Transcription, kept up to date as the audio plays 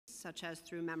such as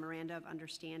through memoranda of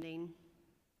understanding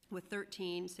with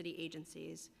 13 city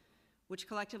agencies, which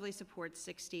collectively supports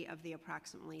 60 of the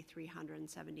approximately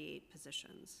 378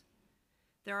 positions.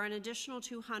 There are an additional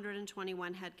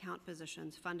 221 headcount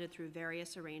positions funded through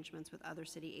various arrangements with other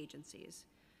city agencies,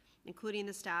 including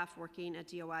the staff working at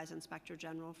DOI's Inspector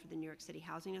General for the New York City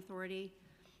Housing Authority,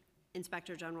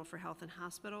 Inspector General for Health and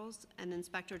Hospitals, and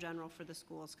Inspector General for the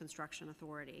Schools Construction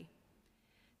Authority.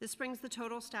 This brings the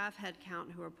total staff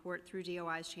headcount who report through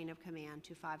DOI's chain of command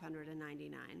to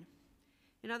 599.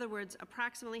 In other words,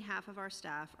 approximately half of our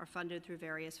staff are funded through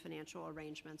various financial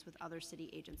arrangements with other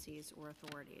city agencies or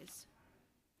authorities.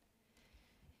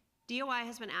 DOI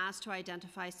has been asked to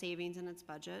identify savings in its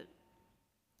budget.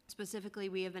 Specifically,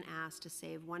 we have been asked to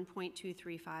save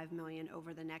 $1.235 million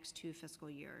over the next 2 fiscal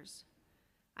years.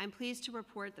 I'm pleased to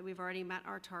report that we've already met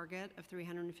our target of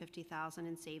 $350,000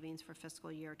 in savings for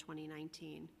fiscal year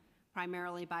 2019,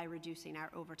 primarily by reducing our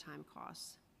overtime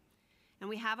costs. And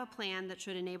we have a plan that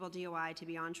should enable DOI to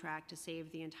be on track to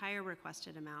save the entire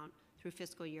requested amount through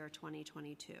fiscal year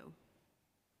 2022.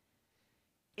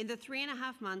 In the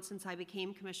 3.5 months since I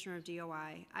became Commissioner of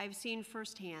DOI, I've seen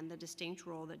firsthand the distinct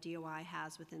role that DOI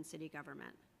has within city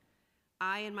government.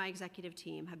 I and my executive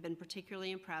team have been particularly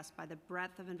impressed by the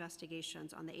breadth of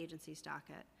investigations on the agency's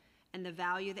docket and the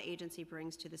value the agency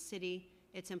brings to the city,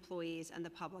 its employees, and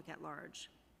the public at large.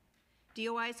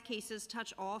 DOI's cases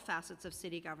touch all facets of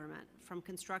city government, from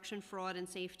construction fraud and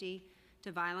safety,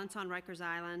 to violence on Rikers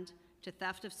Island, to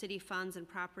theft of city funds and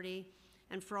property,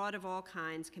 and fraud of all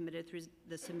kinds committed through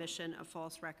the submission of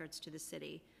false records to the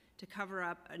city to cover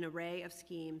up an array of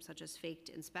schemes such as faked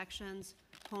inspections,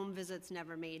 home visits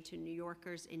never made to New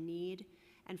Yorkers in need,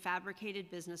 and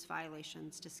fabricated business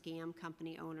violations to scam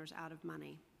company owners out of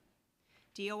money.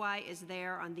 DOI is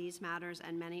there on these matters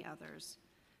and many others,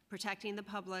 protecting the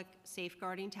public,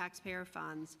 safeguarding taxpayer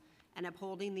funds, and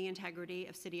upholding the integrity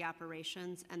of city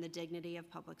operations and the dignity of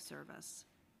public service.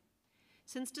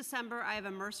 Since December, I have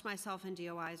immersed myself in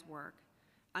DOI's work,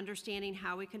 understanding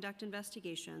how we conduct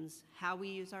investigations, how we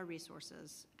use our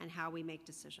resources, and how we make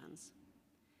decisions.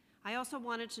 I also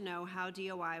wanted to know how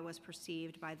DOI was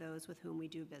perceived by those with whom we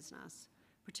do business,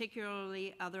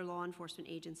 particularly other law enforcement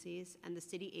agencies and the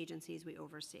city agencies we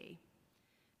oversee.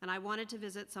 And I wanted to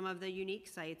visit some of the unique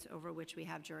sites over which we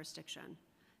have jurisdiction,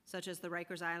 such as the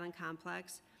Rikers Island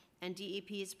complex and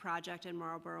DEP's project in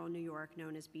Marlborough, New York,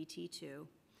 known as BT2,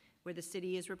 where the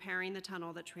city is repairing the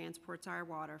tunnel that transports our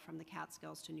water from the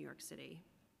Catskills to New York City.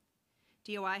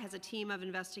 DOI has a team of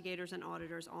investigators and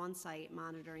auditors on site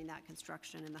monitoring that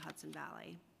construction in the Hudson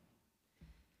Valley.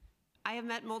 I have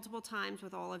met multiple times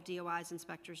with all of DOI's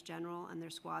inspectors general and their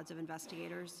squads of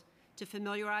investigators to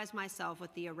familiarize myself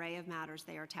with the array of matters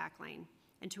they are tackling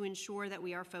and to ensure that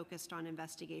we are focused on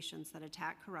investigations that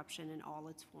attack corruption in all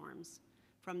its forms,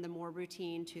 from the more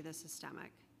routine to the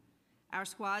systemic. Our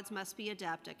squads must be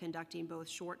adept at conducting both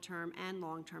short-term and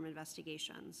long-term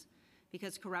investigations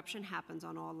because corruption happens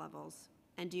on all levels,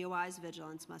 and DOI's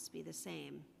vigilance must be the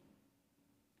same.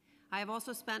 I have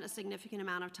also spent a significant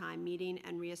amount of time meeting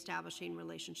and reestablishing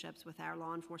relationships with our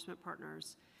law enforcement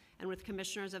partners and with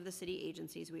commissioners of the city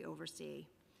agencies we oversee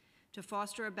to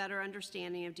foster a better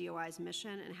understanding of DOI's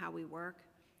mission and how we work,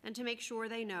 and to make sure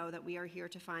they know that we are here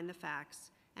to find the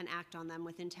facts and act on them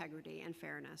with integrity and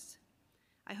fairness.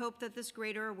 I hope that this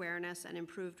greater awareness and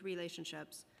improved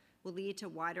relationships will lead to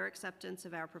wider acceptance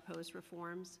of our proposed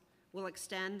reforms, will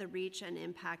extend the reach and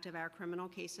impact of our criminal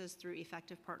cases through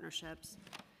effective partnerships,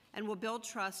 and will build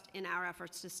trust in our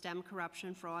efforts to stem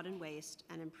corruption, fraud, and waste,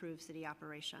 and improve city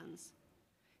operations.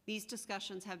 These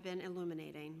discussions have been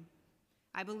illuminating.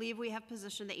 I believe we have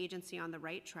positioned the agency on the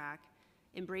right track,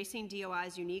 embracing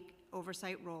DOI's unique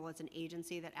oversight role as an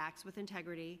agency that acts with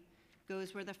integrity,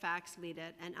 goes where the facts lead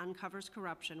it, and uncovers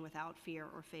corruption without fear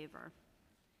or favor.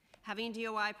 Having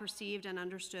DOI perceived and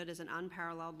understood as an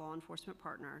unparalleled law enforcement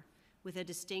partner with a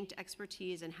distinct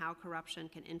expertise in how corruption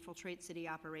can infiltrate city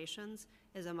operations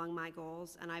is among my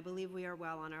goals, and I believe we are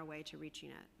well on our way to reaching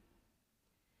it.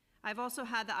 I've also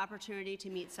had the opportunity to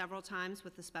meet several times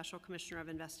with the Special Commissioner of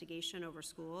Investigation over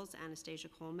Schools, Anastasia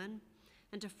Coleman,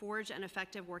 and to forge an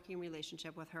effective working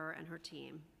relationship with her and her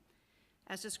team.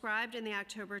 As described in the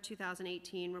October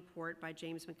 2018 report by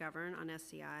James McGovern on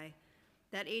SCI,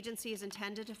 that agency is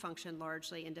intended to function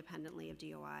largely independently of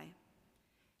DOI.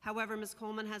 However, Ms.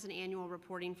 Coleman has an annual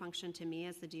reporting function to me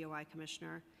as the DOI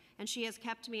Commissioner, and she has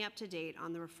kept me up to date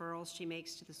on the referrals she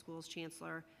makes to the school's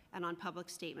chancellor and on public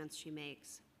statements she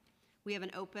makes. We have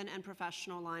an open and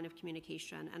professional line of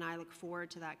communication, and I look forward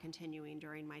to that continuing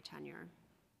during my tenure.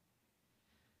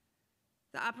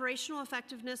 The operational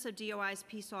effectiveness of DOI's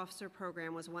Peace Officer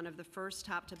Program was one of the first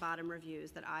top-to-bottom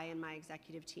reviews that I and my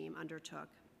executive team undertook,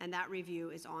 and that review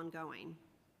is ongoing.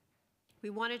 We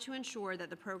wanted to ensure that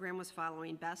the program was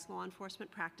following best law enforcement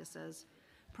practices,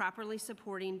 properly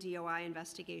supporting DOI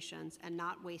investigations, and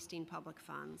not wasting public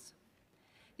funds.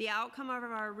 The outcome of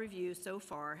our review so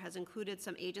far has included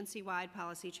some agency-wide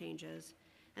policy changes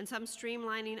and some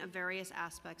streamlining of various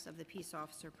aspects of the Peace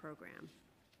Officer Program.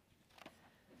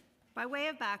 By way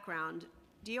of background,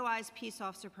 DOI's Peace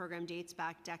Officer Program dates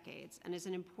back decades and is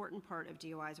an important part of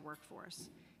DOI's workforce,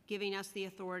 giving us the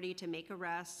authority to make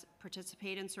arrests,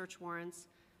 participate in search warrants,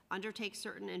 undertake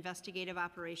certain investigative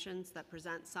operations that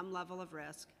present some level of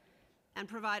risk, and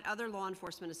provide other law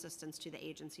enforcement assistance to the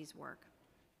agency's work.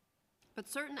 But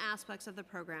certain aspects of the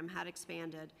program had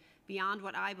expanded beyond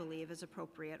what I believe is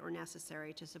appropriate or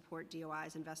necessary to support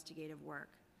DOI's investigative work.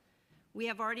 We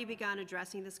have already begun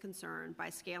addressing this concern by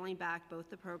scaling back both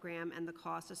the program and the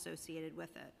costs associated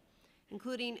with it,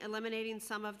 including eliminating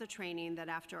some of the training that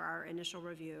after our initial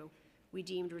review we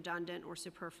deemed redundant or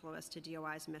superfluous to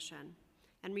DOI's mission,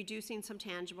 and reducing some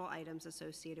tangible items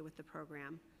associated with the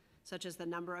program, such as the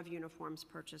number of uniforms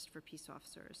purchased for peace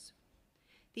officers.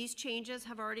 These changes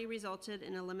have already resulted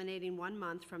in eliminating 1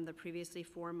 month from the previously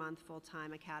 4-month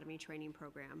full-time academy training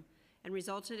program and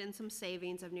resulted in some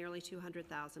savings of nearly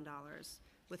 $200,000,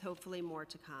 with hopefully more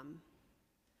to come.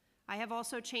 I have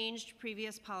also changed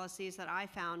previous policies that I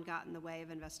found got in the way of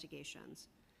investigations,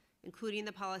 including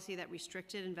the policy that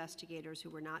restricted investigators who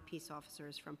were not peace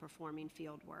officers from performing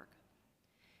field work.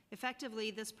 Effectively,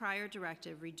 this prior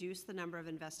directive reduced the number of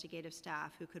investigative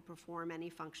staff who could perform any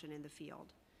function in the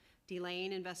field,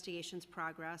 delaying investigations'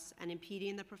 progress and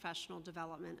impeding the professional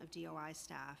development of DOI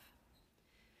staff.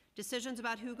 Decisions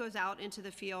about who goes out into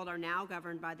the field are now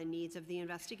governed by the needs of the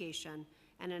investigation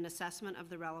and an assessment of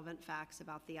the relevant facts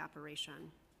about the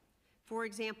operation. For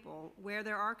example, where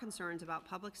there are concerns about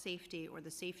public safety or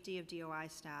the safety of DOI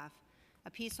staff,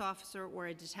 a peace officer or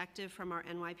a detective from our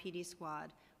NYPD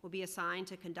squad will be assigned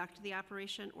to conduct the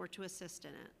operation or to assist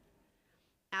in it.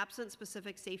 Absent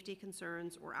specific safety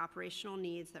concerns or operational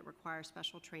needs that require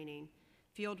special training,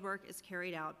 field work is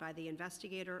carried out by the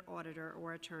investigator, auditor,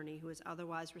 or attorney who is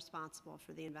otherwise responsible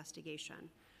for the investigation,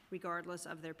 regardless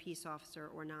of their peace officer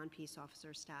or non-peace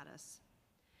officer status.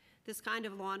 This kind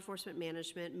of law enforcement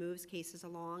management moves cases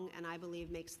along and I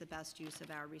believe makes the best use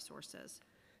of our resources.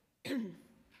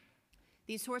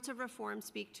 These sorts of reforms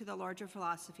speak to the larger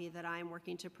philosophy that I am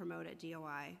working to promote at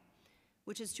DOI,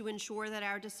 which is to ensure that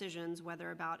our decisions,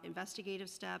 whether about investigative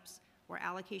steps or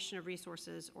allocation of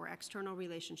resources or external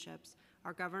relationships,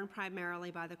 are governed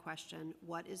primarily by the question,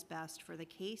 what is best for the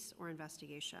case or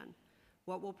investigation?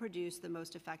 What will produce the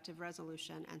most effective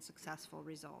resolution and successful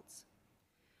results?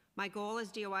 My goal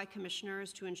as DOI Commissioner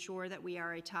is to ensure that we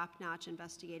are a top-notch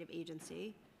investigative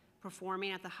agency,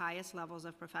 performing at the highest levels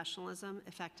of professionalism,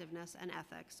 effectiveness, and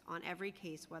ethics on every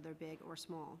case, whether big or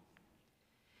small.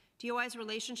 DOI's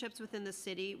relationships within the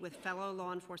city with fellow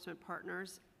law enforcement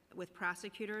partners, with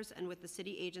prosecutors, and with the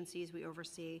city agencies we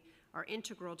oversee are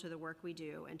integral to the work we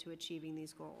do and to achieving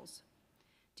these goals.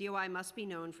 DOI must be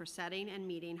known for setting and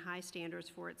meeting high standards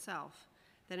for itself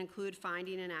that include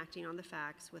finding and acting on the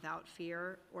facts without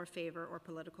fear or favor or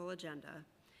political agenda,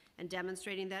 and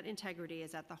demonstrating that integrity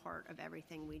is at the heart of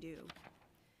everything we do.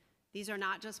 These are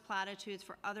not just platitudes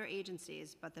for other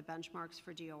agencies, but the benchmarks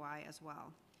for DOI as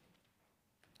well.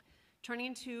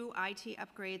 Turning to IT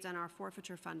upgrades and our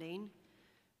forfeiture funding,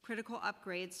 critical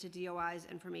upgrades to DOI's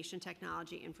information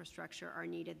technology infrastructure are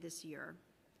needed this year.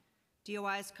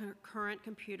 DOI's current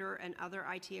computer and other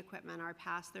IT equipment are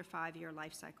past their 5-year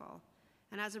life cycle,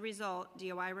 and as a result,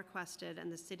 DOI requested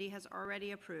and the city has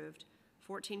already approved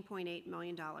 $14.8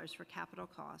 million for capital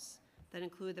costs that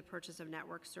include the purchase of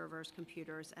network servers,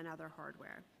 computers, and other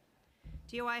hardware.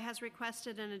 DOI has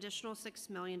requested an additional $6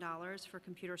 million for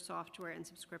computer software and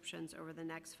subscriptions over the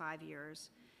next 5 years,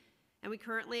 and we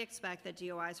currently expect that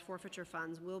DOI's forfeiture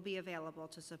funds will be available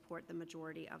to support the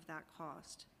majority of that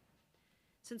cost.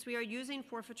 Since we are using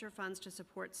forfeiture funds to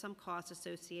support some costs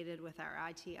associated with our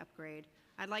IT upgrade,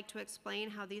 I'd like to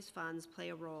explain how these funds play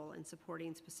a role in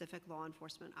supporting specific law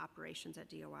enforcement operations at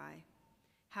DOI,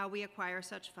 how we acquire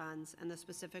such funds, and the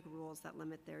specific rules that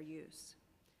limit their use.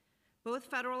 Both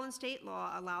federal and state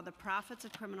law allow the profits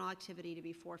of criminal activity to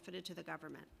be forfeited to the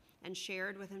government and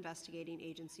shared with investigating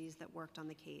agencies that worked on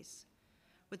the case,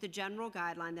 with the general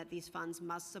guideline that these funds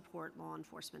must support law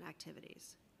enforcement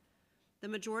activities. The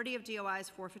majority of DOI's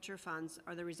forfeiture funds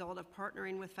are the result of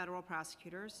partnering with federal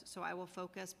prosecutors, so I will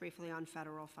focus briefly on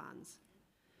federal funds.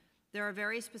 There are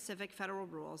very specific federal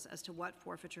rules as to what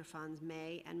forfeiture funds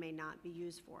may and may not be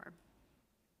used for.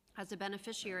 As a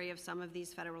beneficiary of some of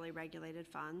these federally regulated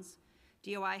funds,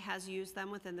 DOI has used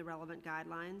them within the relevant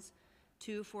guidelines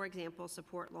to, for example,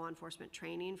 support law enforcement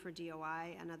training for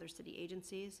DOI and other city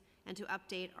agencies, and to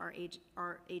update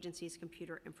our agency's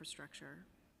computer infrastructure.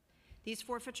 These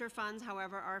forfeiture funds,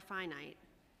 however, are finite,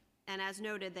 and as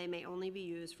noted, they may only be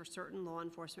used for certain law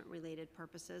enforcement-related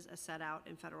purposes as set out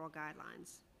in federal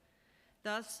guidelines.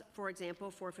 Thus, for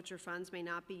example, forfeiture funds may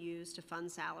not be used to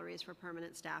fund salaries for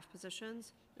permanent staff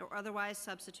positions or otherwise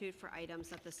substitute for items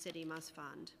that the city must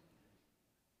fund.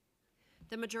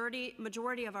 The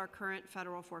majority of our current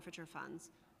federal forfeiture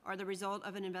funds are the result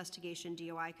of an investigation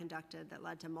DOI conducted that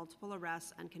led to multiple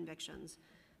arrests and convictions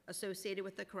associated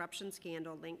with the corruption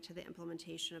scandal linked to the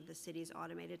implementation of the city's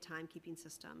automated timekeeping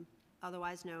system,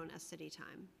 otherwise known as City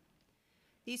Time.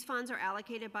 These funds are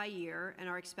allocated by year and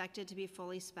are expected to be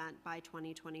fully spent by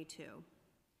 2022.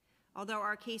 Although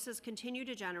our cases continue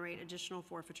to generate additional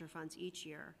forfeiture funds each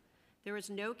year, there is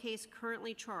no case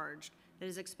currently charged that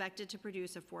is expected to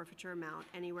produce a forfeiture amount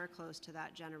anywhere close to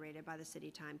that generated by the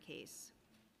City Time case.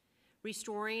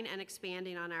 Restoring and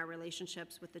expanding on our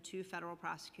relationships with the 2 federal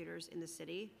prosecutors in the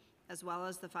city, as well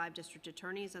as the 5 district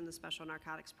attorneys and the special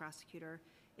narcotics prosecutor,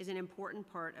 is an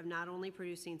important part of not only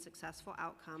producing successful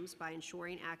outcomes by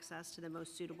ensuring access to the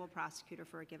most suitable prosecutor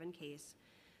for a given case,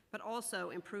 but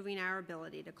also improving our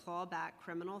ability to claw back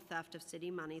criminal theft of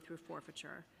city money through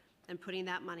forfeiture and putting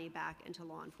that money back into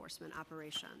law enforcement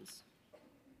operations.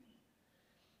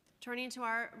 Turning to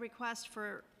our request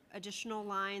for additional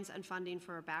lines and funding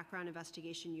for a background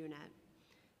investigation unit.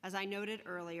 As I noted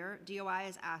earlier, DOI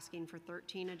is asking for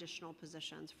 13 additional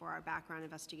positions for our background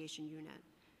investigation unit,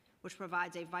 which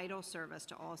provides a vital service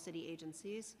to all city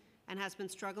agencies and has been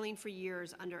struggling for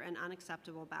years under an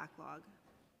unacceptable backlog.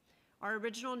 Our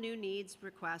original new needs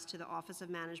request to the Office of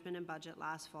Management and Budget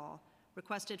last fall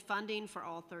requested funding for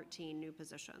all 13 new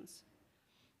positions.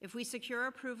 If we secure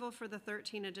approval for the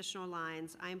 13 additional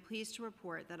lines, I am pleased to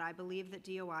report that I believe that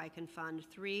DOI can fund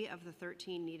 3 of the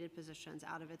 13 needed positions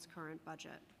out of its current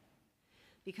budget.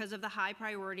 Because of the high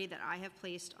priority that I have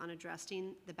placed on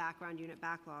addressing the background unit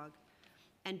backlog,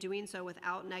 and doing so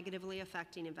without negatively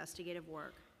affecting investigative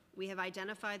work, we have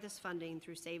identified this funding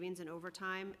through savings in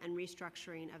overtime and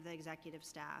restructuring of the executive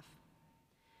staff.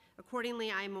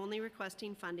 Accordingly, I am only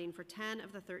requesting funding for 10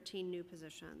 of the 13 new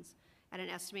positions at an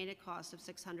estimated cost of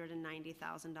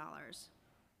 $690,000.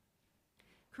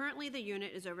 Currently, the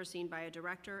unit is overseen by a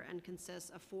director and consists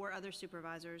of 4 other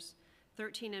supervisors,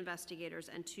 13 investigators,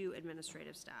 and 2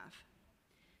 administrative staff.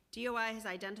 DOI has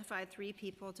identified 3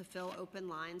 people to fill open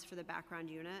lines for the background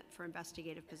unit for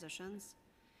investigative positions.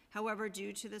 However,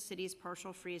 due to the city's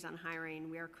partial freeze on hiring,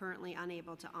 we are currently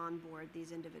unable to onboard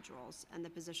these individuals, and the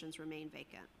positions remain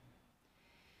vacant.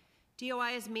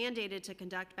 DOI is mandated to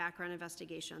conduct background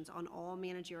investigations on all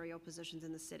managerial positions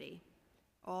in the city,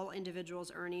 all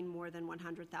individuals earning more than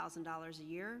 $100,000 a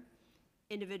year,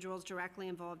 individuals directly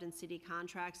involved in city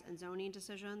contracts and zoning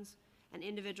decisions, and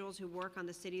individuals who work on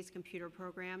the city's computer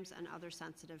programs and other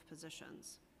sensitive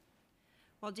positions.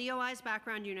 While DOI's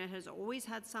background unit has always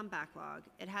had some backlog,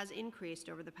 it has increased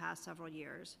over the past several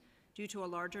years due to a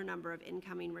larger number of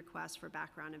incoming requests for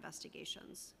background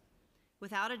investigations.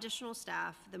 Without additional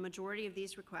staff, the majority of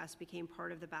these requests became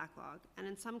part of the backlog, and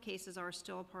in some cases are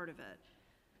still a part of it.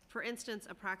 For instance,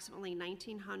 approximately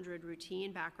 1,900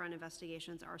 routine background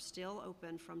investigations are still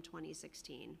open from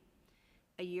 2016,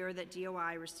 a year that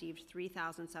DOI received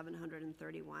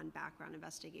 3,731 background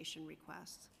investigation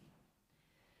requests.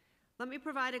 Let me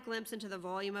provide a glimpse into the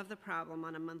volume of the problem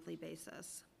on a monthly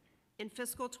basis. In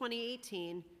fiscal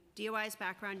 2018, DOI's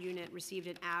background unit received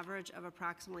an average of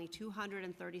approximately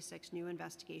 236 new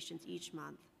investigations each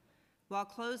month, while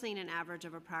closing an average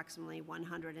of approximately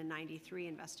 193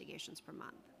 investigations per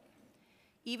month.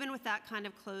 Even with that kind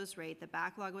of close rate, the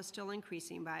backlog was still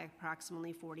increasing by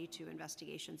approximately 42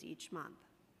 investigations each month.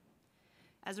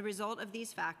 As a result of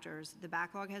these factors, the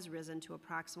backlog has risen to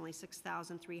approximately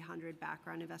 6,300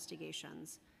 background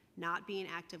investigations not being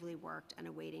actively worked and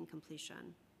awaiting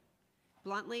completion.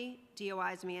 Bluntly,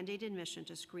 DOI's mandated mission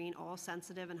to screen all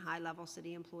sensitive and high-level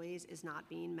city employees is not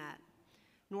being met,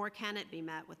 nor can it be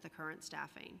met with the current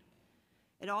staffing.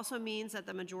 It also means that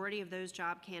the majority of those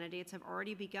job candidates have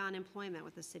already begun employment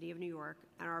with the City of New York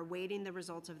and are awaiting the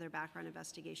results of their background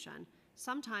investigation,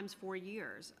 sometimes for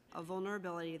years, a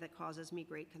vulnerability that causes me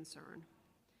great concern.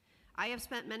 I have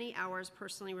spent many hours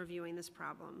personally reviewing this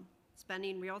problem,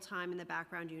 spending real time in the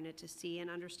background unit to see and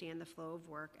understand the flow of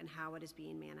work and how it is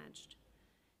being managed.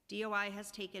 DOI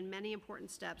has taken many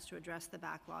important steps to address the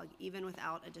backlog, even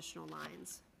without additional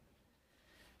lines.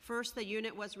 First, the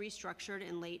unit was restructured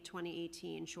in late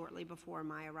 2018, shortly before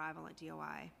my arrival at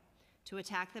DOI. to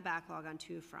attack the backlog on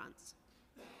 2 fronts.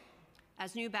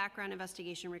 As new background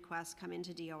investigation requests come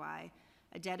into DOI,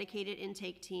 a dedicated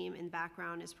intake team in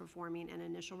background is performing an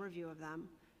initial review of them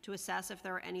to assess if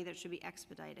there are any that should be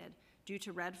expedited due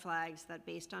to red flags that,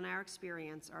 based on our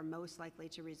experience, are most likely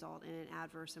to result in an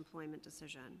adverse employment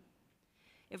decision.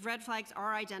 If red flags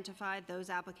are identified, those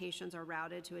applications are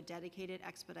routed to a dedicated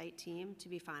expedite team to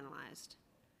be finalized.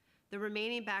 The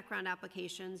remaining background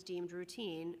applications deemed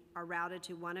routine are routed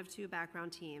to one of 2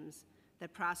 background teams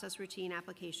that process routine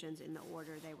applications in the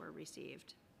order they were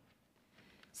received.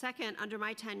 Second, under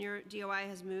my tenure, DOI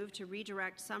has moved to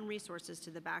redirect some resources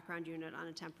to the background unit on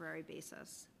a temporary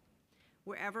basis.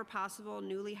 Wherever possible,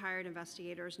 newly hired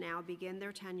investigators now begin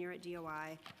their tenure at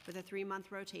DOI with a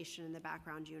 3-month rotation in the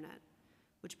background unit,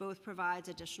 which both provides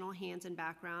additional hands in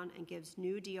background and gives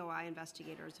new DOI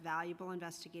investigators valuable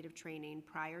investigative training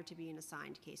prior to being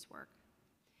assigned casework.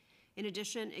 In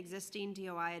addition, existing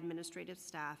DOI administrative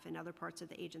staff in other parts of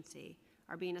the agency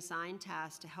are being assigned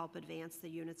tasks to help advance the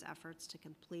unit's efforts to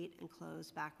complete and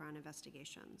close background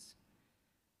investigations.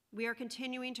 We are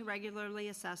continuing to regularly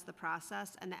assess the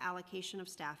process and the allocation of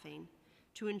staffing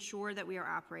to ensure that we are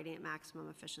operating at maximum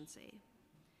efficiency.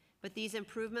 But these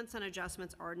improvements and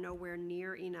adjustments are nowhere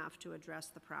near enough to address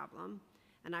the problem,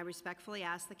 and I respectfully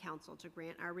ask the Council to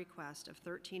grant our request of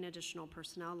 13 additional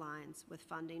personnel lines with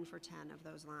funding for 10 of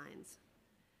those lines.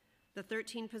 The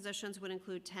 13 positions would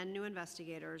include 10 new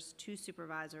investigators, 2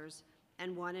 supervisors,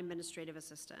 and 1 administrative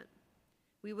assistant.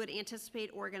 We would anticipate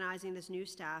organizing this new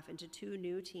staff into 2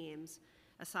 new teams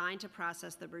assigned to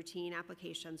process the routine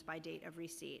applications by date of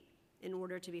receipt in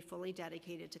order to be fully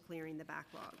dedicated to clearing the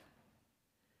backlog.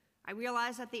 I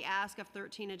realize that the ask of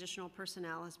 13 additional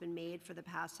personnel has been made for the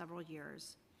past several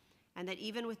years, and that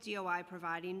even with DOI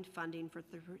providing funding for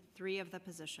 3 of the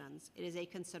positions, it is a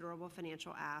considerable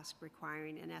financial ask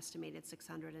requiring an estimated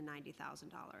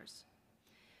 $690,000.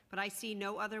 But I see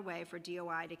no other way for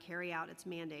DOI to carry out its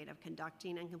mandate of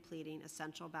conducting and completing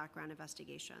essential background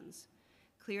investigations,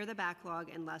 clear the backlog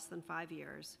in less than 5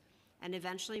 years, and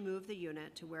eventually move the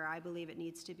unit to where I believe it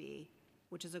needs to be,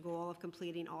 which is a goal of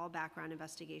completing all background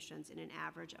investigations in an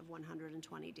average of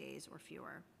 120 days or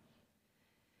fewer.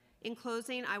 In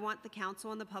closing, I want the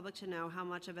Council and the public to know how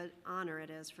much of an honor it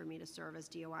is for me to serve as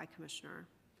DOI Commissioner.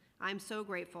 I'm so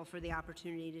grateful for the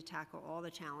opportunity to tackle all the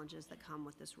challenges that come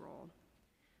with this role.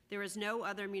 There is no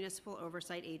other municipal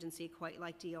oversight agency quite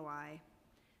like DOI,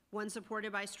 one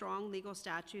supported by strong legal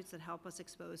statutes that help us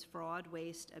expose fraud,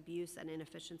 waste, abuse, and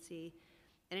inefficiency,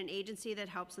 and an agency that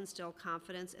helps instill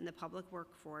confidence in the public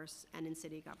workforce and in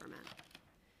city government.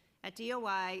 At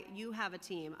DOI, you have a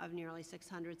team of nearly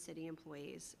 600 city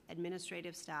employees,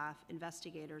 administrative staff,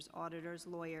 investigators, auditors,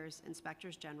 lawyers,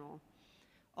 inspectors general,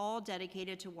 all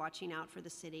dedicated to watching out for the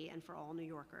city and for all New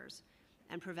Yorkers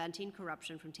and preventing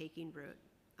corruption from taking root.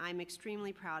 I'm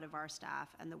extremely proud of our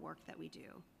staff and the work that we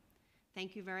do.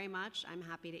 Thank you very much. I'm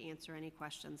happy to answer any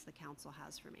questions the Council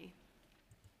has for me.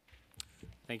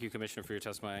 Thank you, Commissioner, for your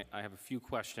testimony. I have a few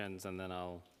questions, and then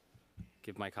I'll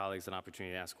give my colleagues an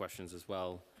opportunity to ask questions as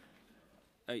well.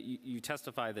 You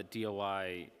testify that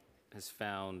DOI has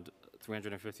found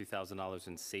 $350,000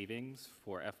 in savings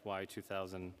for FY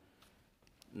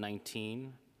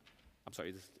 2019. I'm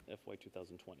sorry, this is FY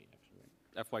 2020, actually,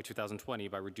 right? FY 2020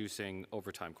 by reducing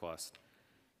overtime costs.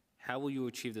 How will you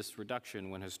achieve this reduction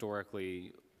when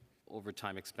historically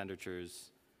overtime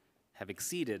expenditures have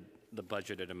exceeded the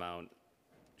budgeted amount?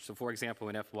 So for example,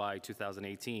 in FY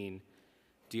 2018,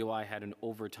 DOI had an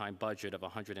overtime budget of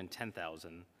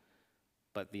 $110,000,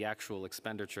 but the actual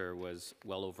expenditure was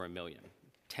well over $1 million,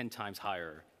 10 times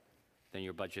higher than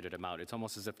your budgeted amount. It's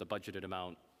almost as if the budgeted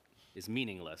amount is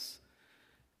meaningless.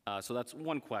 So that's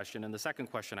one question. And the second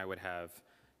question I would have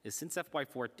is, since in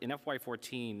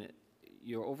FY14,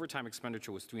 your overtime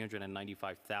expenditure was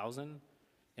 $395,000,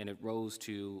 and it rose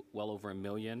to well over $1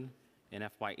 million in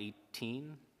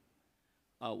FY18.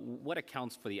 What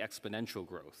accounts for the exponential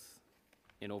growth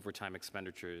in overtime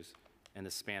expenditures in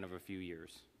the span of a few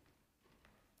years?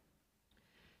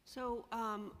 So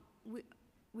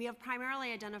we have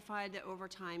primarily identified the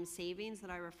overtime savings that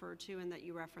I referred to and that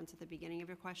you referenced at the beginning of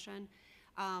your question,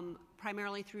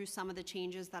 primarily through some of the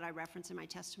changes that I referenced in my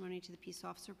testimony to the Peace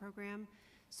Officer Program.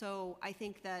 So I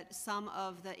think that some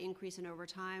of the increase in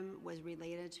overtime was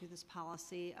related to this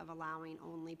policy of allowing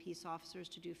only peace officers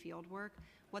to do field work.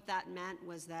 What that meant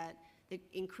was that it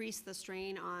increased the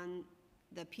strain on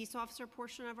the peace officer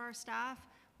portion of our staff,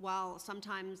 while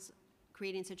sometimes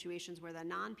creating situations where the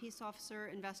non-peace officer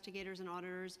investigators and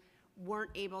auditors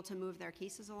weren't able to move their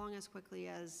cases along as quickly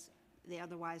as they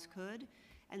otherwise could.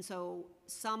 And so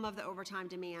some of the overtime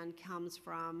demand comes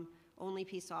from only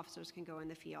peace officers can go in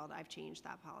the field. I've changed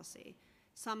that policy.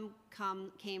 Some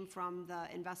came from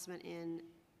the investment in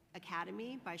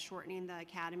academy. By shortening the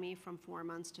academy from 4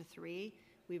 months to 3,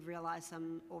 we've realized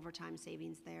some overtime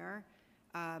savings there.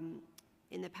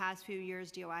 In the past few years,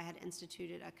 DOI had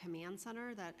instituted a command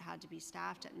center that had to be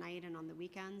staffed at night and on the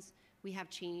weekends. We have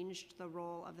changed the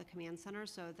role of the command center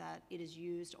so that it is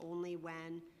used only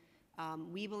when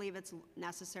we believe it's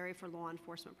necessary for law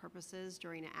enforcement purposes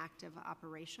during an active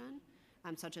operation,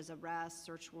 such as arrests,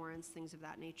 search warrants, things of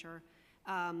that nature.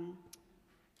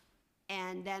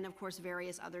 And then, of course,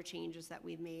 various other changes that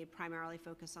we've made, primarily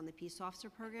focused on the peace officer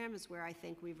program, is where I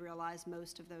think we've realized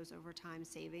most of those overtime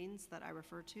savings that I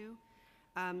refer to.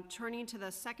 Turning to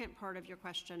the second part of your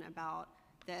question about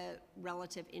the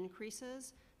relative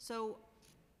increases. So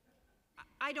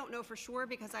I don't know for sure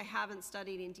because I haven't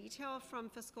studied in detail from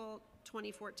fiscal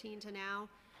 2014 to now.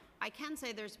 I can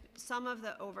say there's some of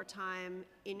the overtime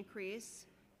increase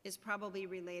is probably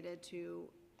related to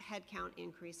headcount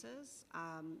increases.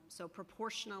 So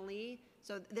proportionally,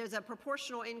 so there's a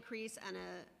proportional increase and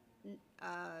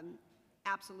an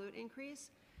absolute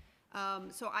increase.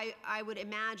 So I would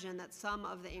imagine that some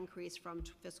of the increase from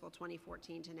fiscal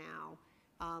 2014 to now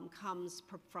comes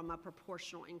from a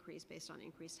proportional increase based on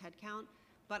increased headcount.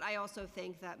 But I also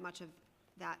think that much of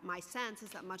that, my sense is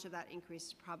that much of that increase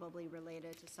is probably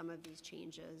related to some of these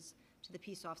changes to the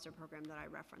peace officer program that I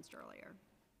referenced earlier.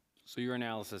 So your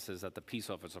analysis is that the peace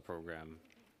officer program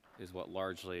is what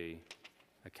largely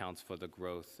accounts for the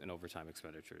growth in overtime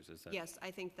expenditures, is that? Yes,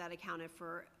 I think that accounted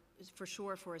for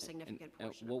sure for a significant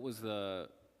portion. What was the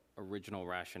original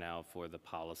rationale for the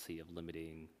policy of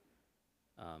limiting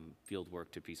field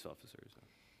work to peace officers?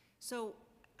 So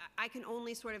I can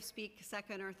only sort of speak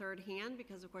second or third hand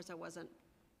because, of course, I wasn't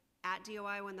at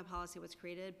DOI when the policy was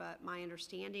created, but my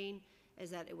understanding is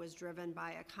that it was driven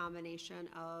by a combination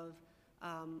of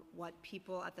what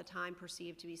people at the time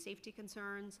perceived to be safety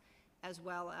concerns, as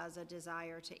well as a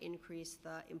desire to increase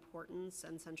the importance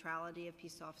and centrality of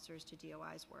peace officers to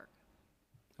DOI's work.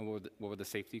 And what were the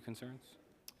safety concerns?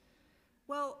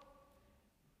 Well,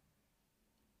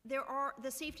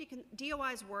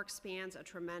 DOI's work spans a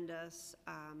tremendous,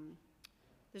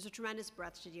 there's a tremendous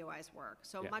breadth to DOI's work.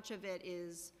 So much of it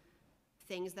is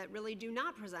things that really do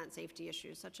not present safety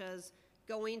issues, such as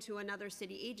going to another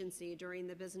city agency during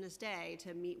the business day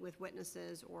to meet with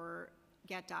witnesses or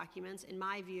get documents. In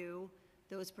my view,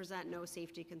 those present no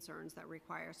safety concerns that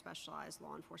require specialized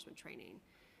law enforcement training.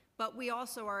 But we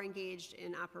also are engaged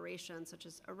in operations such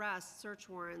as arrests, search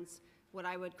warrants, what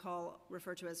I would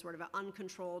refer to as sort of an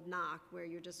uncontrolled knock, where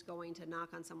you're just going to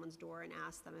knock on someone's door and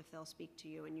ask them if they'll speak to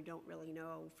you, and you don't really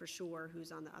know for sure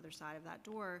who's on the other side of that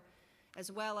door, as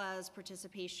well as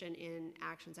participation in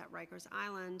actions at Rikers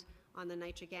Island, on the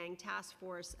Nycc Gang Task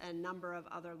Force, and a number of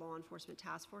other law enforcement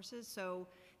task forces. So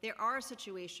there are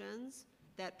situations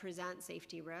that present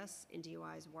safety risks in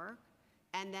DOI's work,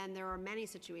 and then there are many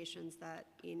situations that,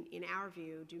 in our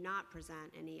view, do not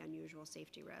present any unusual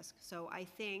safety risk. So I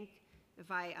think, if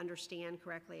I understand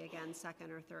correctly, again,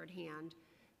 second or third hand,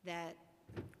 that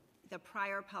the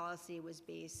prior policy was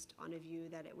based on a view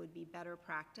that it would be better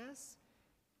practice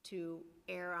to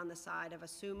err on the side of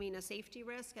assuming a safety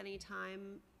risk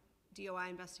anytime DOI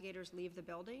investigators leave the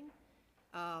building.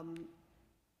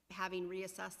 Having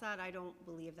reassessed that, I don't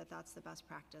believe that that's the best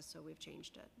practice, so we've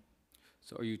changed it.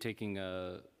 So are you taking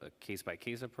a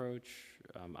case-by-case approach?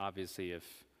 Obviously,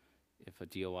 if a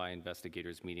DOI investigator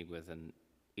is meeting with an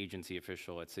agency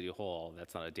official at City Hall,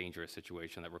 that's not a dangerous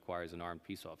situation that requires an armed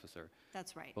peace officer.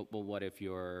 That's right. But what if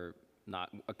you're not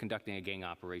conducting a gang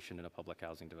operation in a public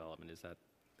housing development? Is that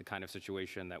the kind of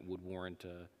situation that would warrant,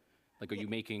 are you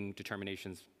making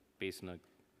determinations based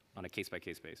on a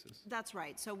case-by-case basis? That's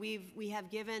right. So we have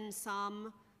given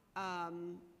some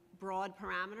broad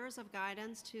parameters of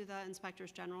guidance to the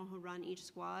inspectors general who run each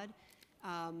squad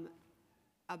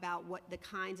about what the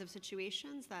kinds of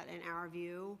situations that, in our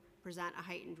view, present a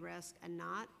heightened risk and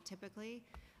not typically.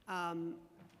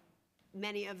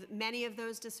 Many of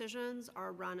those decisions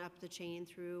are run up the chain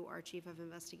through our chief of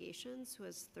investigations, who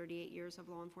has 38 years of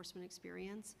law enforcement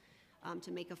experience,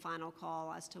 to make a final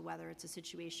call as to whether it's a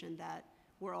situation that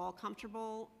we're all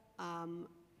comfortable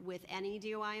with any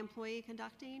DOI employee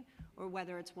conducting, or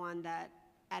whether it's one that,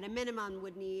 at a minimum,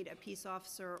 would need a peace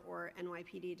officer or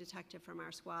NYPD detective from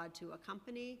our squad to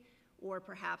accompany, or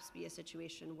perhaps be a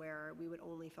situation where we would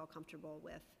only feel comfortable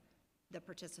with the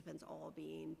participants all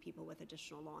being people with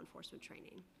additional law enforcement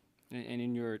training. And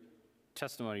in your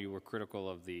testimony, you were critical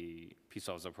of the peace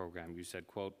officer program. You said,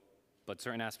 quote, "But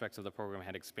certain aspects of the program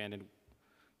had expanded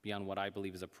beyond what I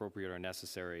believe is appropriate or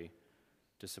necessary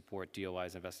to support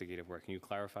DOI's investigative work. Can you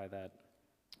clarify that?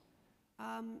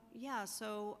 Yeah,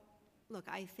 so, look,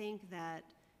 I think that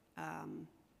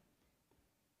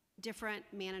different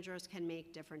managers can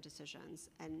make different decisions,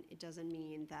 and it doesn't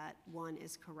mean that one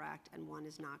is correct and one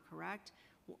is not correct.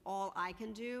 All I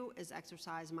can do is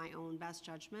exercise my own best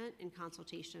judgment in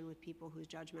consultation with people whose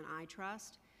judgment I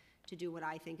trust to do what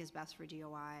I think is best for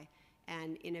DOI.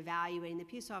 And in evaluating the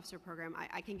peace officer program,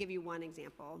 I can give you one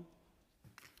example.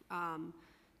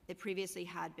 It previously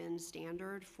had been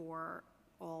standard for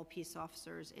all peace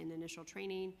officers in initial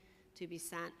training to be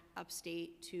sent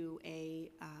upstate to a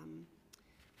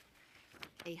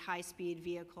high-speed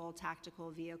vehicle, tactical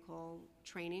vehicle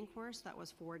training course that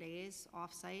was 4 days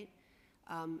off-site.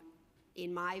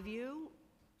 In my view,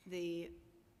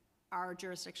 our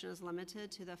jurisdiction is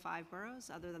limited to the 5 boroughs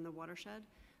other than the watershed.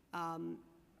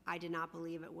 I did not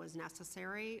believe it was a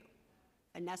necessary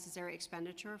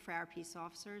expenditure for our peace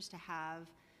officers to have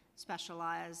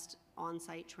specialized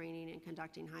on-site training in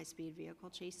conducting high-speed vehicle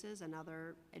chases and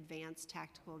other advanced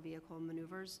tactical vehicle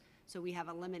maneuvers. So we have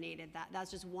eliminated that.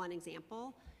 That's just one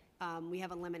example. We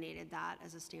have eliminated that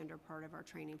as a standard part of our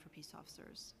training for peace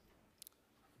officers.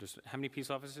 Just how many peace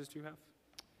officers do you have?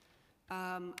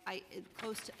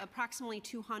 Close to approximately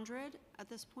 200 at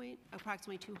this point.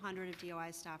 Approximately 200 of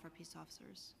DOI staff are peace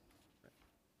officers.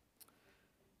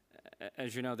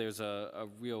 As you know, there's a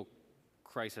real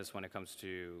crisis when it comes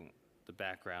to the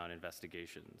background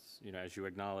investigations. You know, as you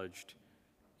acknowledged,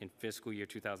 in fiscal year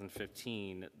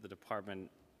 2015, the department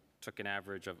took an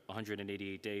average of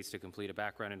 188 days to complete a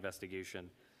background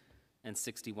investigation, and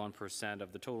 61%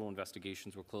 of the total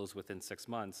investigations were closed within 6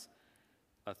 months.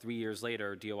 3 years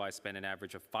later, DOI spent an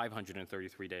average of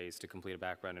 533 days to complete a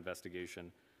background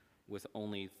investigation, with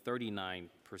only 39%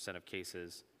 of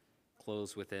cases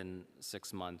closed within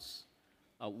 6 months.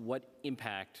 What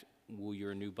impact will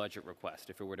your new budget request,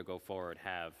 if it were to go forward,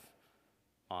 have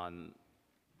on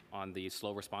the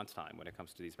slow response time when it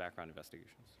comes to these background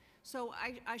investigations? So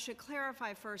I should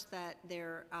clarify first that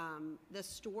the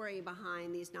story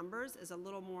behind these numbers is a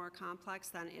little more complex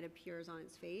than it appears on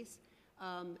its face.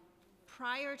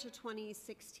 Prior to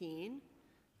 2016,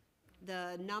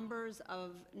 the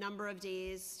number of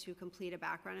days to complete a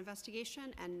background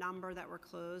investigation and number that were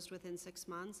closed within 6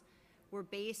 months were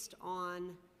based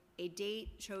on a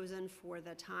date chosen for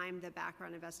the time the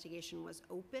background investigation was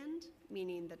opened,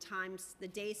 meaning the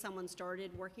day someone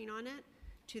started working on it,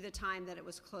 to the time that it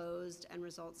was closed and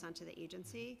results sent to the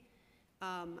agency.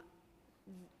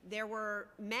 There were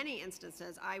many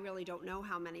instances, I really don't know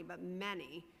how many, but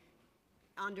many,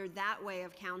 under that way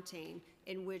of counting,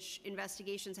 in which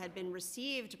investigations had been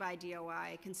received by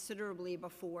DOI considerably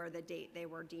before the date they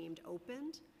were deemed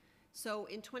opened. So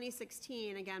in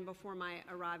 2016, again, before my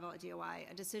arrival at DOI,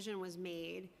 a decision was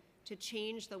made to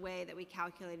change the way that we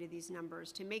calculated these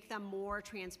numbers, to make them more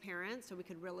transparent so we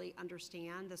could really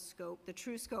understand the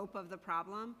true scope of the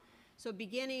problem. So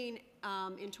beginning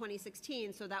in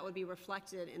 2016, so that would be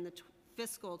reflected in the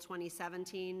fiscal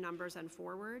 2017 numbers and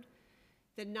forward,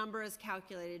 the number is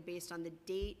calculated based on the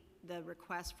date the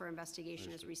request for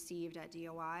investigation is received at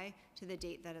DOI to the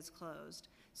date that it's closed.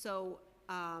 So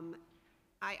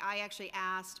I actually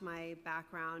asked my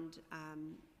background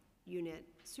unit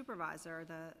supervisor,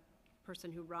 the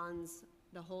person who runs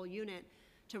the whole unit,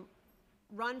 to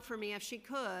run for me, if she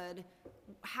could,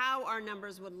 how our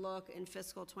numbers would look in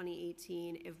fiscal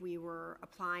 2018 if we were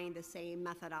applying the same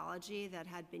methodology that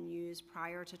had been used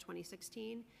prior to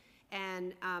 2016.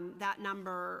 And that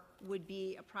number would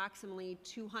be approximately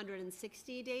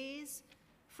 260 days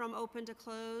from open to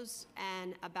close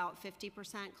and about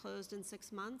 50% closed in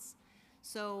 6 months.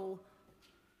 So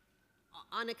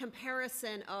on a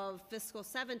comparison of fiscal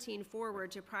 17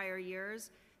 forward to prior years,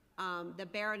 the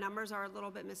bare numbers are a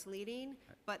little bit misleading,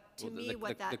 but to me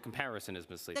the comparison is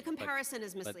misleading. The comparison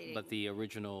is misleading. But the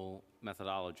original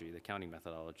methodology, the counting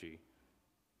methodology,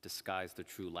 disguised the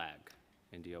true lag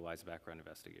in DOI's background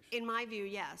investigation. In my view,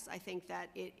 yes. I think that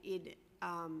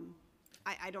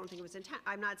I don't think it was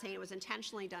I'm not saying it was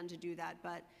intentionally done to do that,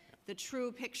 but the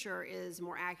true picture is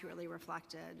more accurately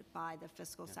reflected by the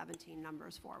fiscal 17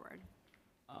 numbers forward.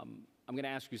 I'm going to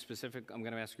ask you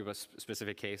about a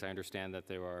specific case. I understand that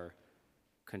there are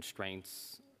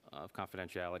constraints of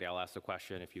confidentiality. I'll ask the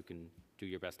question if you can do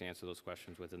your best to answer those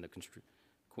questions within the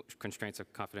constraints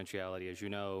of confidentiality. As you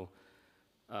know,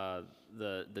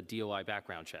 the DOI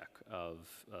background check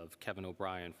of Kevin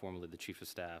O'Brien, formerly the Chief of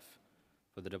Staff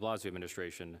for the de Blasio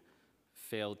administration,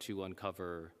 failed to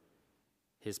uncover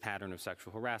his pattern of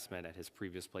sexual harassment at his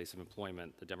previous place of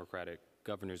employment, the Democratic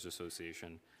Governors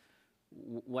Association.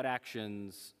 What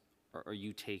actions are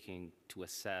you taking to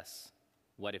assess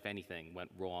what, if anything, went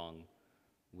wrong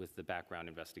with the background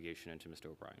investigation into Mr.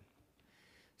 O'Brien?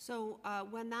 So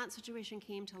when that situation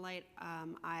came to light,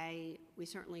 we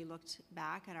certainly looked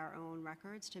back at our own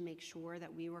records to make sure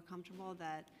that we were comfortable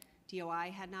that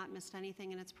DOI had not missed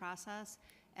anything in its process.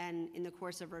 And in the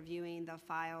course of reviewing the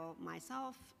file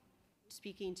myself,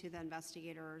 speaking to the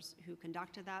investigators who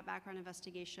conducted that background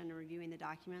investigation and reviewing the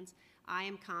documents, I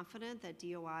am confident that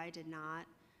DOI did not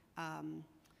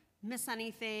miss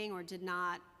anything or did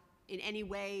not in any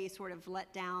way sort of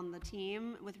let down the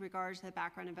team with regards to the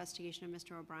background investigation of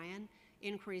Mr. O'Brien.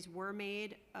 Inquiries were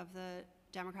made of the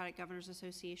Democratic Governors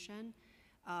Association,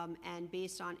 and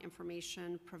based on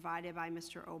information provided by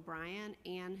Mr. O'Brien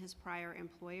and his prior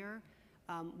employer,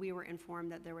 we were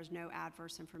informed that there was no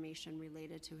adverse information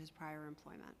related to his prior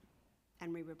employment,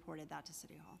 and we reported that to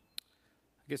City Hall.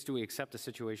 I guess, do we accept a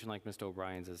situation like Mr.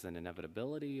 O'Brien's as an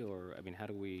inevitability, or, I mean, how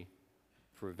do we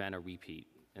prevent a repeat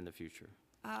in the future?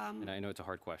 And I know it's a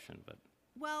hard question, but.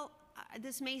 Well,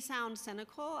 this may sound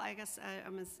cynical. I guess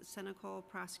I'm a cynical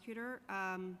prosecutor.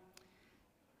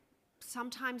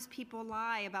 Sometimes people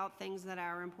lie about things that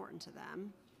are important to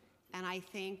them. And I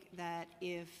think that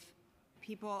if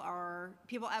people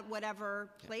at whatever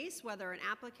place, whether an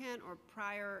applicant or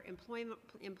prior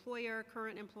employer,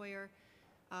 current employer,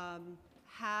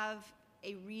 have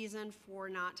a reason for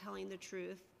not telling the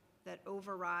truth that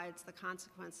overrides the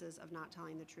consequences of not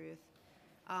telling the truth,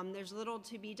 there's little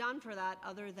to be done for that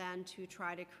other than to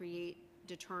try to create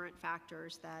deterrent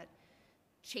factors that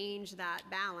change that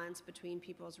balance between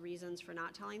people's reasons for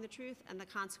not telling the truth and the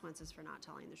consequences for not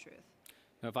telling the truth.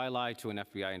 Now, if I lie to an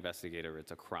FBI investigator,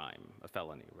 it's a crime, a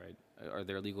felony, right? Are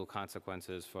there legal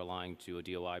consequences for lying to a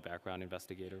DOI background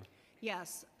investigator?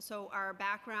 Yes. So our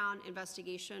background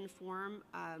investigation form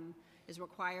is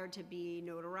required to be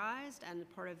notarized, and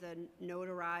part of the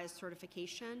notarized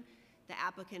certification, the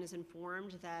applicant is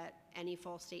informed that any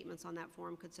false statements on that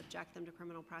form could subject them to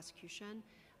criminal prosecution.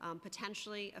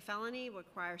 Potentially a felony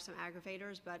requires some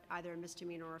aggravators, but either a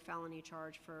misdemeanor or a felony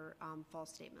charge for false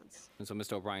statements. And so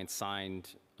Mr. O'Brien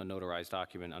signed a notarized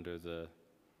document under the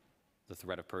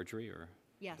threat of perjury, or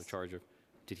yes, the charge of,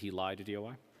 did he lie to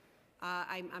DOI?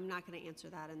 I'm not going to answer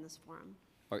that in this forum.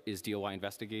 Or is DOI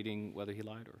investigating whether he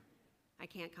lied, or? I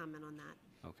can't comment on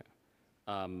that. Okay.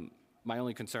 My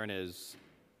only concern is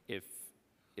if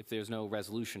there's no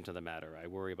resolution to the matter, I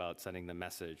worry about sending the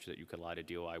message that you could lie to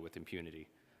DOI with impunity.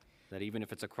 That even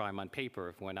if it's a crime on paper,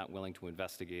 if we're not willing to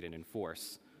investigate and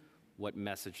enforce, what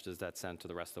message does that send to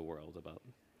the rest of the world about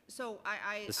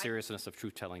the seriousness of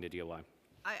truth-telling to DOI?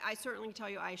 I certainly tell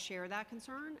you I share that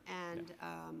concern, and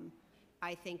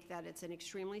I think that it's an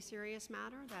extremely serious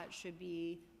matter that should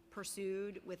be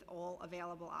pursued with all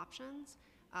available options.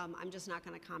 I'm just not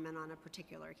going to comment on a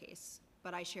particular case,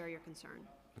 but I share your concern.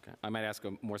 Okay. I might ask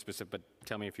a more specific, but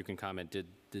tell me if you can comment. Did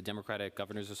the Democratic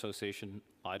Governors Association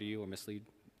lie to you or mislead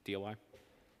DOI?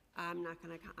 I'm not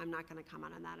going to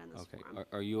comment on that in this forum. Okay.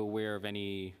 Are you aware of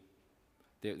any?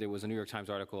 There was a New York Times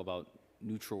article about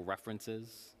neutral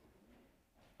references.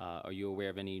 Are you aware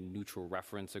of any neutral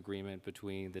reference agreement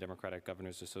between the Democratic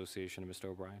Governors Association and Mr.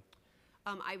 O'Brien?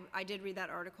 I did read that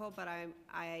article, but I'm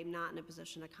not in a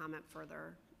position to comment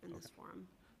further in this forum.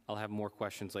 I'll have more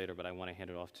questions later, but I want to hand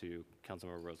it off to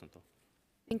Councilmember Rosenthal.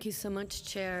 Thank you so much,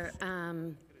 Chair.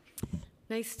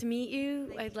 Nice to meet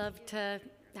you. I'd love to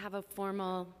have a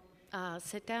formal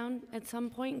sit down at some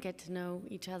point and get to know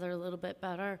each other a little bit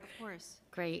better. Of course.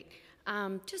 Great.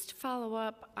 Just to follow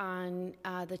up on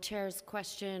the Chair's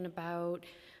question about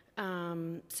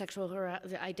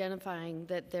identifying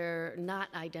that not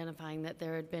identifying that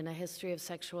there had been a history of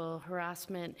sexual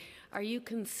harassment, are you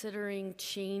considering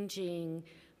changing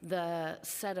the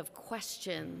set of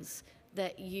questions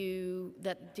that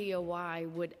DOI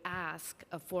would ask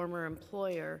a former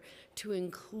employer to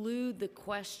include the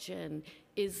question,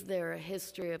 is there a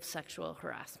history of sexual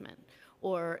harassment?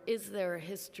 Or is there a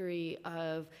history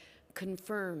of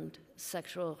confirmed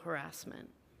sexual harassment?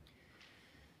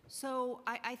 So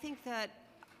I think that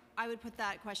I would put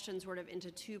that question sort of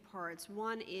into two parts.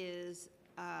 One is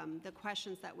the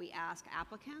questions that we ask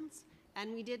applicants,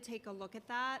 and we did take a look at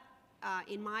that.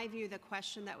 In my view, the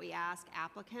question that we ask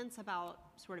applicants about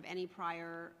sort of any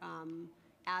prior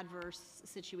adverse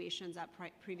situations at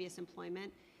previous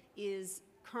employment is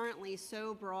currently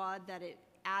so broad that it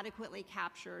adequately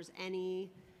captures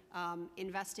any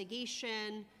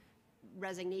investigation,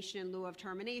 resignation in lieu of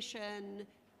termination,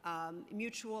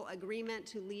 mutual agreement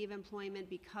to leave employment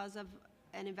because of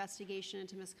an investigation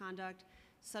into misconduct,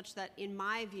 such that in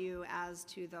my view, as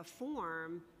to the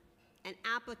form, an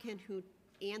applicant who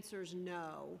answers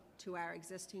no to our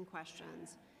existing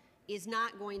questions is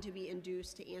not going to be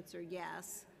induced to answer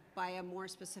yes by a more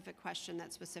specific question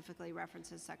that specifically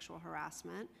references sexual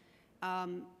harassment.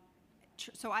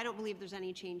 So I don't believe there's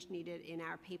any change needed in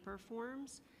our paper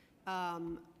forms.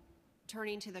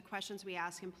 Turning to the questions we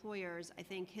ask employers, I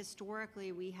think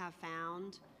historically we have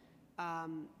found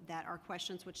that our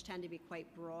questions, which tend to be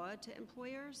quite broad to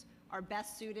employers, are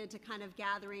best suited to kind of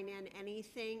gathering in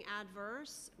anything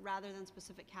adverse rather than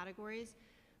specific categories.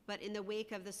 But in the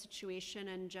wake of the situation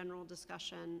and general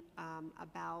discussion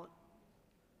about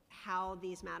how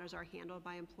these matters are handled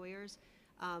by employers,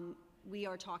 we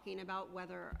are talking about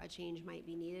whether a change might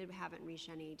be needed. We haven't reached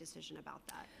any decision about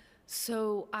that.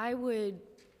 So I would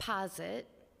posit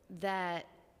that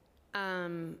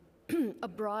a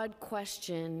broad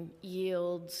question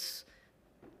yields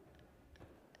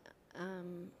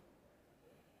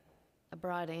a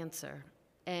broad answer,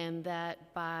 and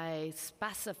that by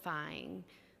specifying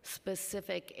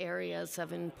specific areas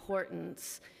of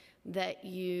importance that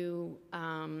you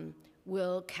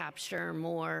will capture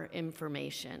more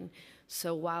information.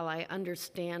 So while I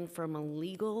understand from a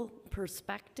legal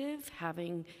perspective,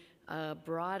 having a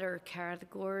broader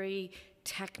category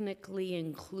technically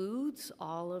includes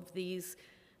all of these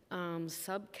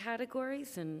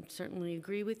subcategories, and certainly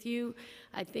agree with you,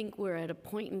 I think we're at a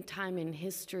point in time in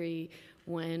history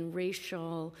when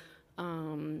racial,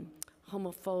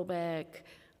 homophobic,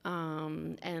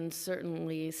 and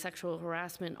certainly sexual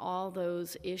harassment, all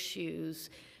those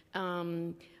issues,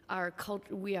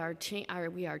 we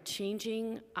are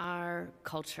changing our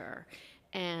culture.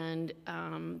 And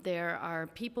there are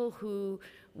people who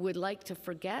would like to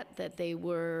forget that they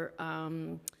were,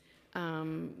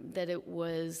 that it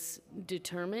was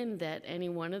determined that any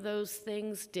one of those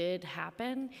things did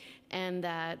happen, and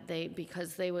that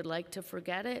because they would like to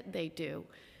forget it, they do.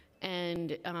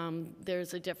 And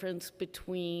there's a difference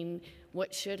between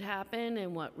what should happen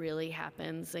and what really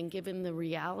happens. And given the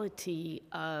reality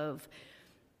of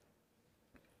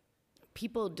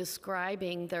people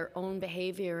describing their own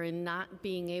behavior and not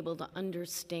being able to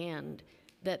understand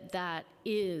that that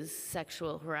is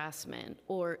sexual harassment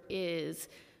or is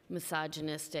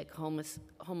misogynistic,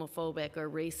 homophobic, or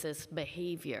racist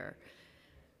behavior,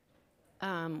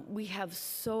 we have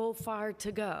so far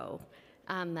to go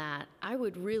on that. I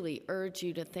would really urge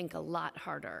you to think a lot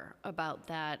harder about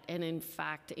that, and in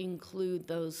fact include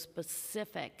those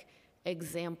specific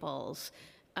examples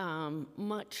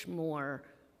much more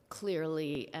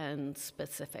clearly and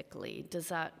specifically. Does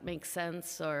that make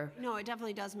sense? Or No, it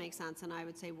definitely does make sense, and I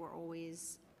would say we're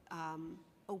always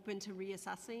open to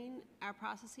reassessing our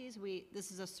processes.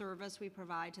 This is a service we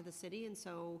provide to the city, and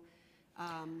so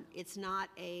it's not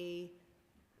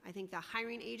I think the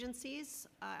hiring agencies,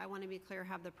 I want to be clear,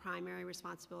 have the primary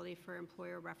responsibility for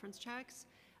employer reference checks,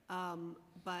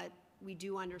 but we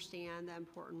do understand the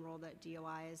important role that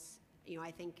DOI is.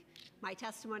 I think my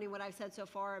testimony, what I've said so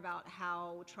far about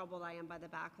how troubled I am by the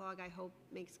backlog, I hope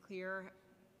makes clear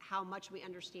how much we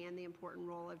understand the important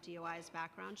role of DOI's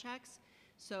background checks.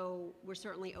 So we're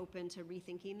certainly open to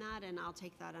rethinking that, and I'll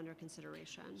take that under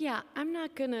consideration. yeah, I'm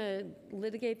not going to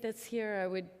litigate this here. I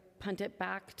would punt it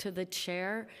back to the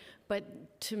chair.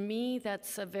 But to me,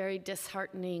 that's a very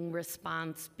disheartening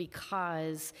response,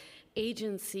 because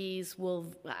agencies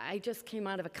I just came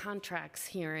out of a contracts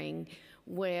hearing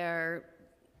where,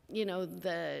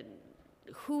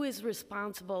 who is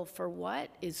responsible for what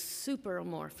is super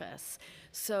amorphous.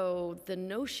 So the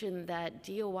notion that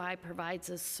DOI provides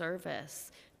a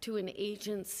service to an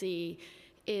agency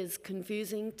is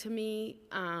confusing to me.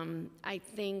 I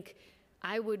think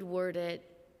I would word it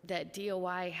that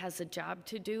DOI has a job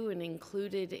to do, and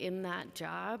included in that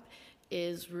job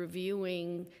is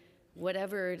reviewing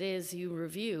whatever it is you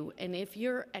review. And if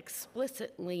you're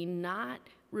explicitly not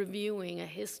reviewing a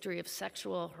history of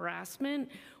sexual harassment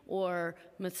or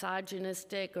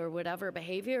misogynistic or whatever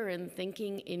behavior, and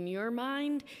thinking in your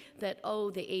mind that, oh,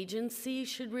 the agency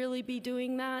should really be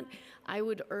doing that, I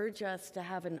would urge us to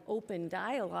have an open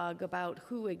dialogue about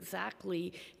who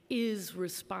exactly is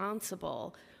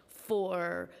responsible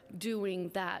for doing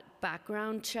that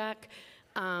background check.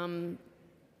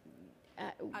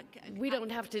 We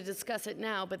don't have to discuss it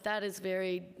now, but that is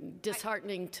very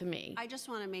disheartening to me. I just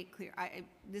want to make clear,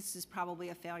 this is probably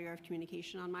a failure of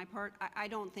communication on my part. I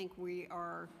don't think we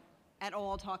are at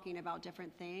all talking about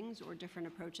different things or different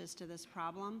approaches to this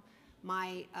problem.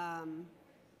 My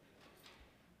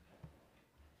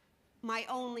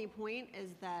only point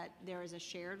is that there is a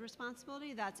shared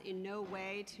responsibility. That's in no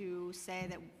way to say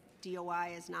that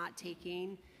DOI is not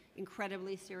taking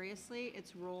incredibly seriously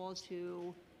its role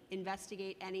to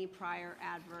investigate any prior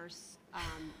adverse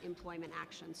employment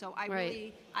action. So I Right.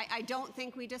 really, I don't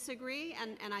think we disagree,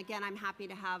 and again, I'm happy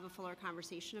to have a fuller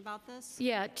conversation about this.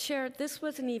 Yeah, Chair, this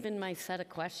wasn't even my set of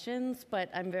questions, but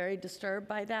I'm very disturbed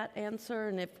by that answer,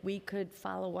 and if we could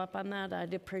follow up on that,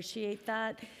 I'd appreciate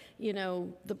that. You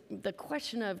know, the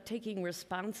question of taking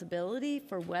responsibility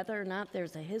for whether or not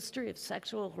there's a history of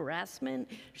sexual harassment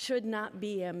should not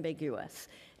be ambiguous.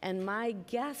 And my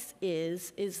guess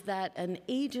is that an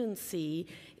agency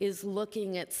is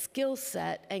looking at skill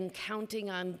set and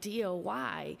counting on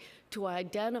DOI to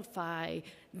identify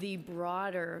the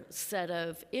broader set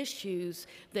of issues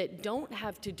that don't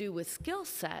have to do with skill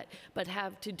set, but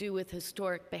have to do with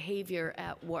historic behavior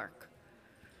at work.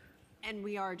 And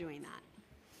we are doing that.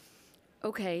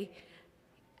 Okay.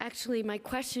 Actually, my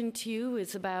question to you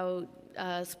is about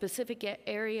a specific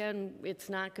area, and it's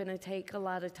not going to take a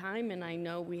lot of time, and I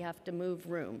know we have to move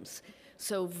rooms.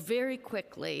 So very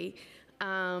quickly,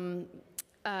 it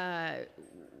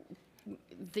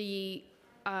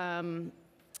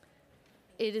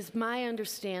is my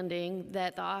understanding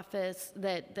that the office,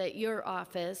 that your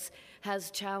office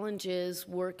has challenges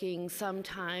working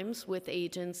sometimes with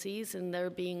agencies, and they're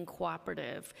being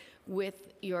cooperative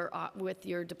with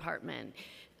your department.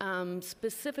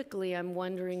 Specifically, I'm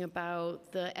wondering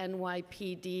about the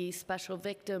NYPD Special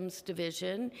Victims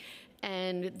Division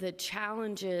and the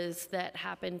challenges that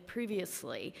happened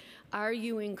previously. Are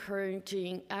you incurring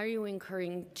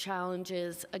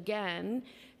challenges again?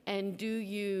 And do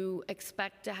you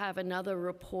expect to have another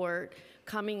report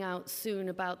coming out soon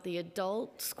about the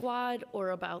adult squad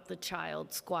or about the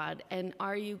child squad? And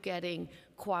are you getting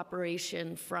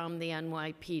cooperation from the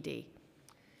NYPD?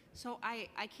 So I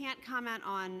can't comment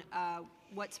on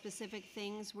what specific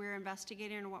things we're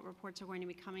investigating and what reports are going to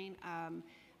be coming.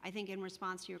 I think in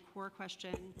response to your core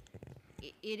question,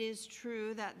 it is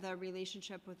true that the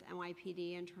relationship with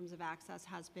NYPD in terms of access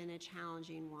has been a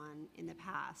challenging one in the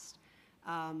past.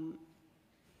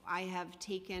 I have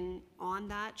taken on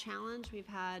that challenge. We've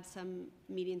had some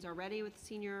meetings already with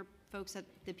senior folks at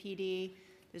the PD.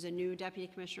 There's a new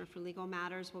Deputy Commissioner for Legal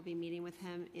Matters. We'll be meeting with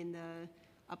him in the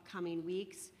upcoming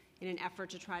weeks in an effort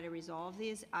to try to resolve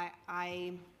these.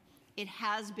 It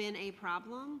has been a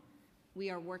problem.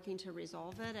 We are working to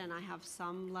resolve it, and I have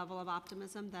some level of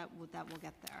optimism that we'll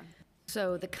get there.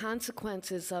 So the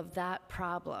consequences of that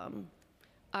problem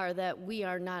are that we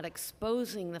are not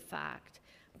exposing the fact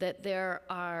that there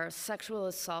are sexual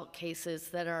assault cases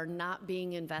that are not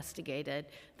being investigated,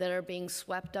 that are being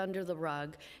swept under the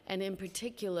rug, and in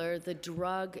particular, the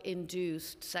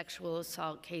drug-induced sexual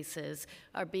assault cases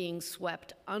are being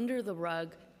swept under the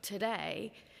rug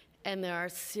today, and there are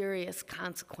serious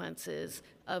consequences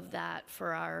of that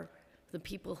for the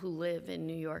people who live in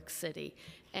New York City.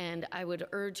 And I would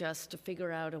urge us to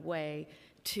figure out a way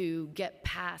to get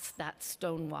past that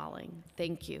stonewalling.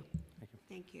 Thank you.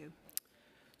 Thank you.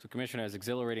 So Commissioner, as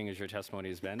exhilarating as your testimony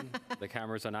has been, the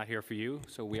cameras are not here for you,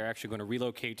 so we are actually going to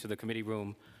relocate to the committee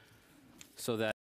room so that